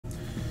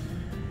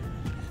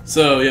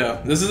So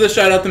yeah, this is a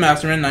shout out to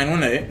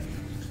Masterman918.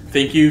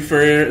 Thank you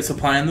for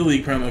supplying the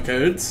league promo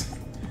codes.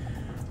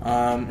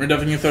 We're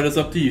definitely gonna throw this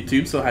up to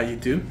YouTube, so hi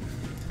YouTube.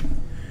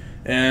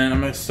 And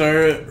I'm gonna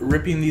start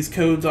ripping these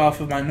codes off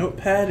of my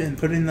notepad and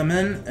putting them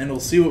in, and we'll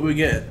see what we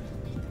get.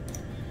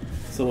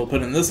 So we'll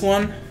put in this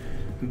one.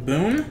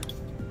 Boom.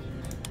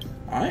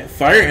 Alright,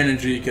 fire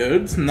energy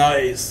codes.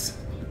 Nice.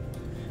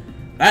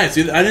 Nice,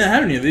 dude. I didn't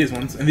have any of these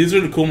ones. And these are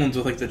the cool ones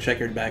with like the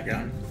checkered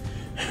background.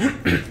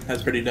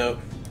 That's pretty dope.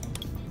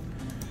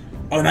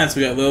 Oh, nice.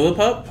 We got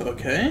Lillipup.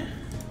 Okay.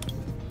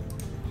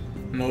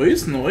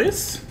 Noise,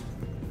 noise.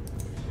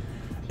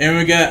 And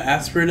we got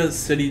Asperida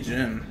City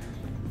Gym.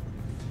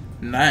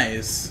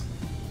 Nice.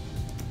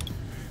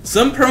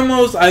 Some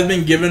promos I've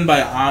been given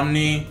by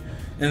Omni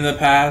in the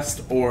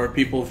past, or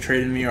people have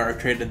traded me or I've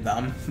traded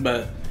them,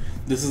 but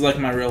this is like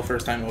my real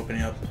first time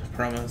opening up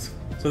promos.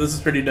 So this is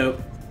pretty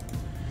dope.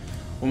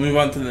 We'll move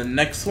on to the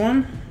next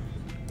one.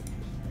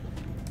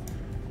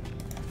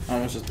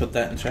 Let's just put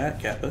that in chat,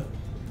 Kappa.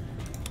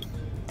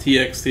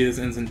 TXT is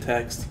ends in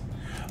text.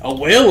 A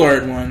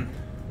Wailord one.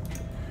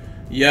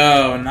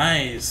 Yo,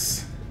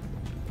 nice.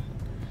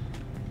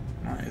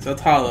 Nice.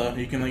 That's hollow.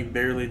 You can like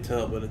barely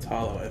tell, but it's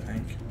hollow, I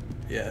think.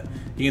 Yeah.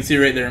 You can see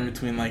right there in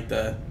between like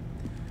the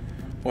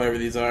whatever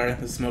these are,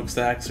 the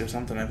smokestacks or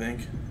something, I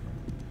think.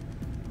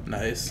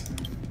 Nice.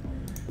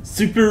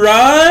 Super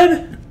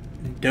Rod!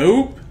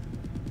 Dope.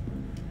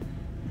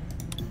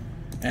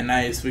 And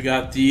nice, we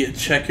got the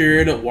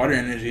checkered water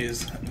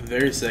energies.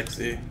 Very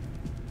sexy.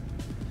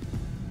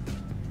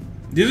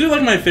 These are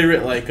like my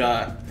favorite, like,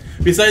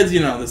 besides, you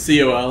know, the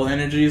COL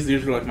energies,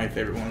 these are like my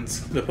favorite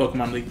ones. The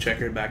Pokemon League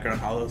checkered background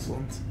hollows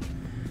ones.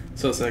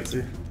 So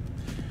sexy.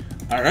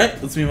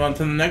 Alright, let's move on to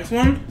the next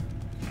one.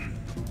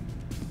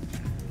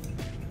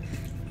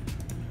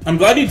 I'm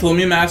glad you told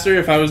me, Master,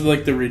 if I was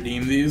like to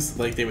redeem these,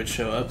 like they would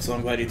show up, so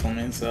I'm glad you told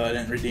me so I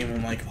didn't redeem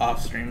them like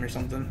off stream or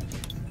something.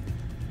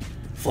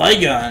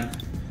 Flygon.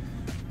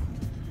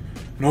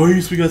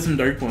 Nice, we got some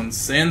dark ones.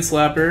 Sand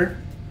Slapper.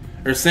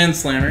 Or Sand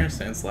Slammer.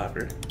 Sand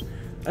Slapper.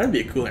 That would be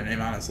a cooler name,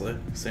 honestly.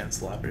 Sand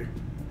Slapper.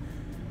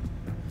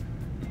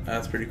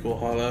 That's pretty cool,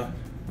 hollow.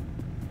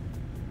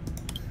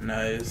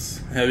 Nice.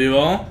 Heavy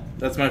Ball.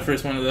 That's my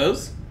first one of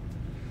those.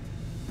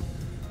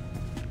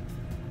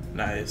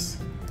 Nice.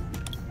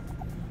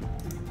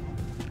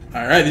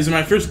 Alright, these are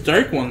my first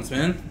dark ones,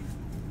 man.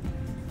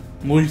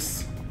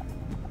 Moist.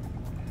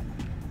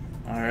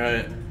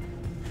 Alright.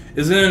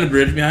 Isn't it a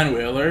bridge behind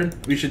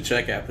Wailord? We should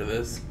check after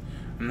this.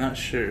 I'm not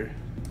sure.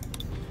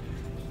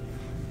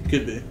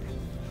 Could be.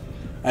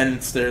 I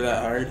didn't stare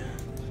that hard.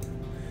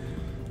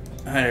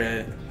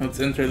 Alright, let's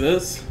enter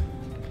this.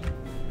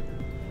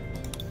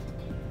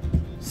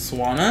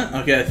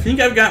 Swanna? Okay, I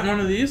think I've got one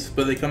of these,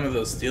 but they come with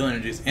those steel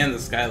energies and the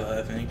Skyla,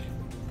 I think.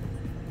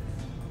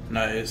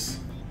 Nice.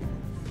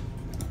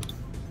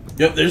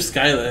 Yep, there's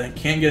Skyla.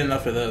 Can't get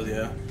enough of those,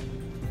 yeah.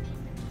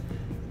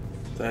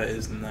 That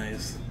is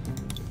nice.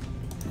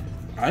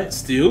 Alright,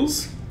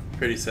 Steels.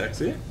 Pretty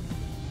sexy.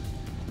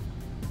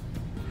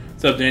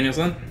 What's up,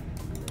 Danielson?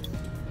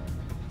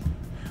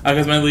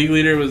 Because my league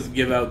leader was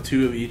give out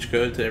 2 of each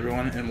code to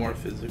everyone and more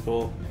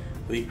physical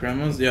league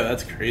promos. Yeah,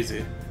 that's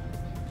crazy.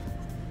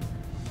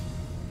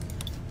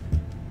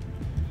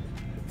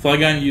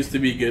 Flygon used to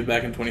be good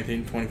back in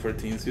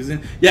 2013-2014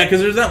 season. Yeah, because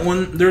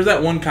there was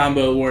that one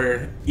combo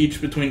where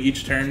between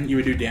each turn you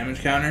would do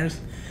damage counters,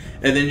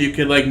 and then you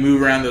could like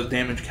move around those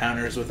damage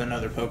counters with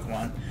another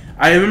Pokemon.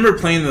 I remember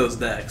playing those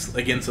decks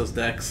against those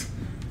decks.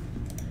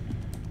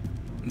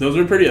 Those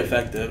were pretty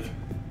effective.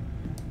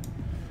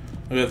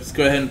 Okay, let's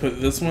go ahead and put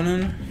this one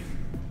in.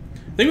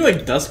 I think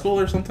like Duskull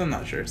or something. I'm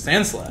not sure.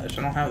 Sandslash.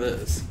 I don't have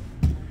this.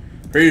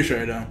 Pretty sure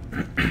I don't.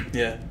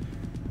 Yeah,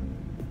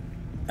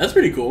 that's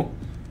pretty cool.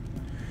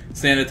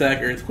 Sand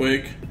Attack,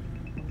 Earthquake.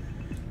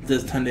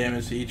 Does 10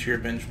 damage to each of your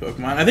bench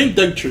Pokemon. I think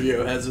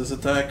Dugtrio has this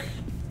attack.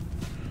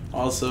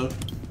 Also.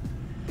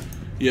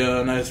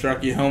 Yeah, nice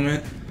Rocky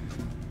Helmet.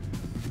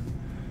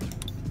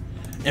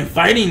 And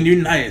fighting,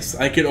 dude, nice.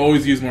 I could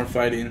always use more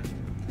fighting.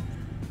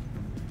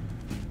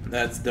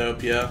 That's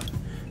dope, yeah.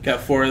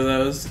 Got 4 of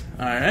those.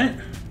 Alright.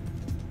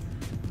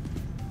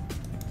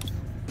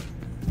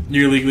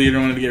 Your league leader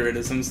wanted to get rid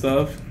of some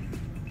stuff.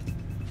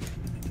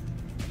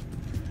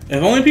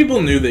 If only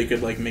people knew they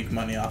could like make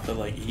money off of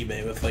like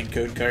eBay with like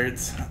code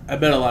cards. I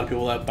bet a lot of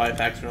people that buy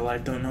packs for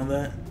life don't know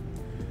that.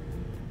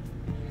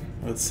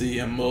 Let's see,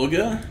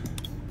 Emolga.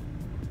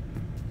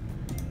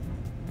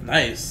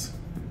 Nice.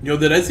 Yo,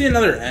 did I see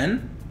another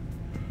N?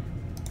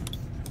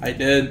 I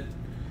did.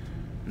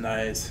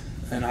 Nice.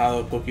 And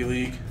Hollow Poke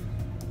League.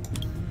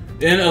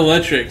 And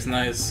Electrics,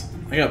 nice.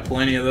 I got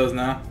plenty of those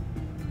now.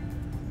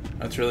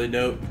 That's really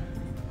dope.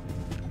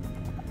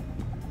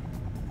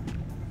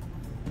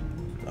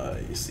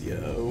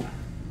 Yo.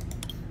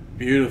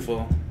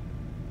 Beautiful.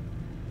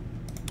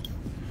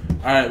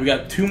 Alright, we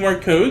got 2 more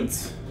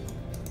codes.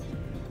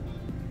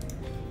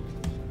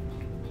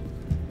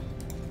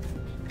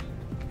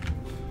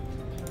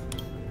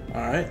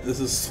 Alright, this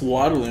is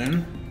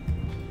Swaddloon.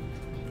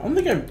 I don't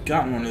think I've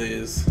gotten one of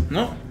these.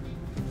 Nope.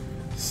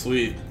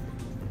 sweet.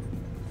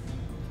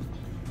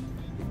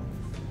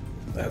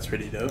 That's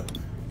pretty dope.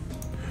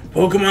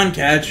 Pokemon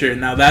Catcher.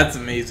 Now that's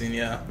amazing,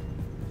 yeah.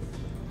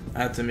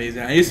 That's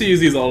amazing. I used to use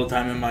these all the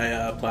time in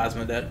my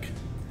plasma deck.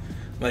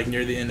 Like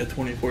near the end of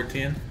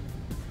 2014.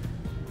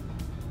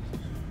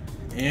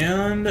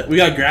 And we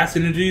got Grass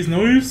Energies.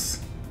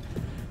 Nice.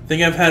 I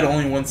think I've had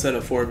only one set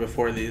of 4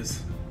 before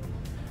these.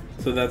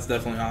 So that's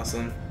definitely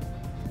awesome.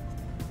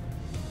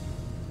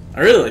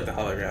 I really like the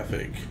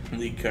holographic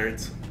League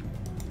cards.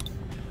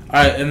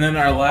 Alright, and then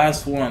our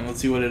last one. Let's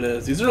see what it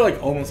is. These are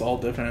like almost all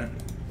different.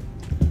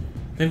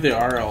 I think they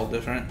are all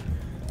different.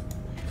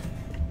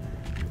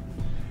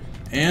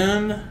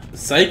 And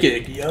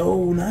Psychic.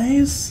 Yo,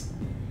 nice.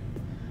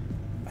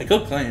 I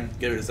could claim.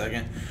 Give it a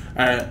second.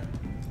 Alright.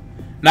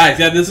 Nice.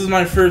 Yeah, this is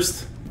my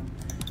first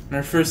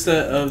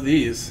set of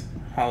these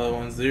hollow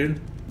ones, dude.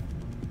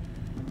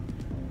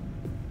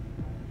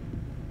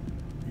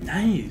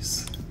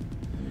 Nice.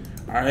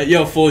 Alright,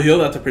 yo, full heal.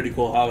 That's a pretty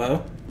cool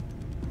hollow.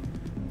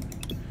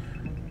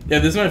 Yeah,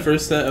 this is my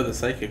first set of the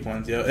Psychic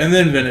ones, yo. And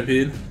then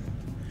Venipede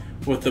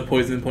with the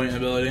Poison Point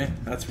ability.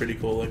 That's pretty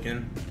cool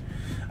looking.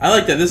 I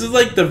like that. This is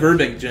like the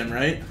Verbank gym,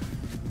 right?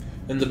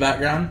 In the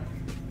background.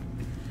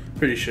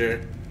 Pretty sure.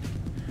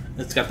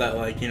 It's got that,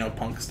 like, you know,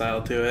 punk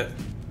style to it.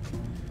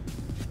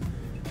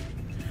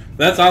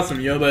 That's awesome,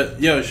 yo. But,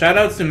 yo, shout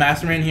outs to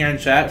Masterman here in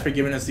chat for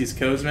giving us these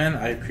codes, man.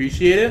 I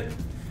appreciate it.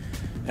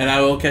 And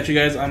I will catch you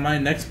guys on my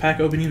next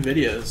pack opening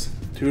videos.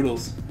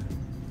 Toodles.